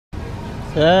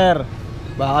Sir,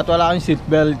 bakit wala kang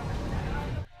seatbelt?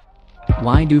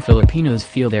 Why do Filipinos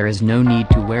feel there is no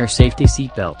need to wear safety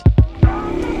seatbelt?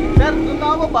 Sir, doon na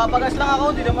ako, papagas lang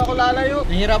ako, di naman ako lalayo.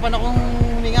 Nahihirapan akong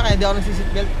huminga kaya di ako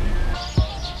nagsi-seatbelt.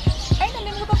 Ay,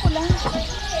 nalimutan ko lang.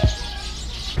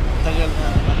 Tagal na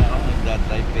naman ako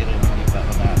nagdadrive pero hindi pa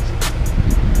ako na-accident.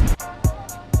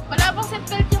 Wala pang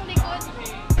seatbelt yung likod.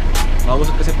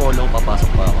 Mausap kasi polo, papasok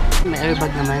pa ako. May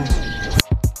airbag naman.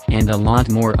 And a lot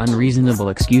more unreasonable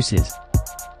excuses.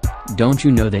 Don't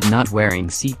you know that not wearing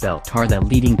seatbelt are the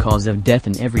leading cause of death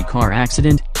in every car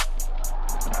accident?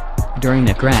 During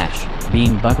a crash,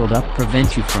 being buckled up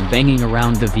prevents you from banging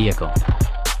around the vehicle,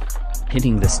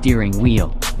 hitting the steering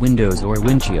wheel, windows or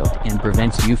windshield, and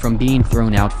prevents you from being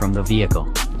thrown out from the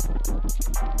vehicle.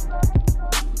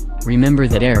 Remember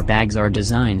that airbags are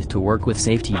designed to work with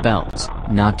safety belts,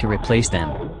 not to replace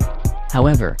them.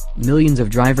 However, millions of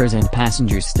drivers and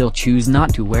passengers still choose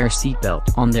not to wear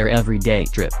seatbelt on their everyday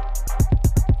trip.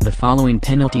 The following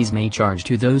penalties may charge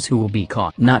to those who will be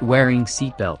caught not wearing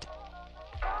seatbelt.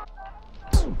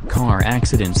 Car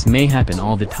accidents may happen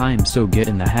all the time, so get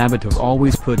in the habit of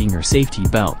always putting your safety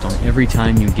belt on every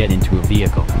time you get into a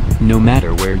vehicle, no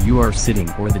matter where you are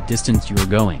sitting or the distance you are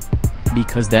going.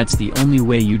 Because that's the only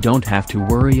way you don't have to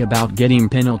worry about getting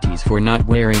penalties for not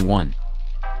wearing one.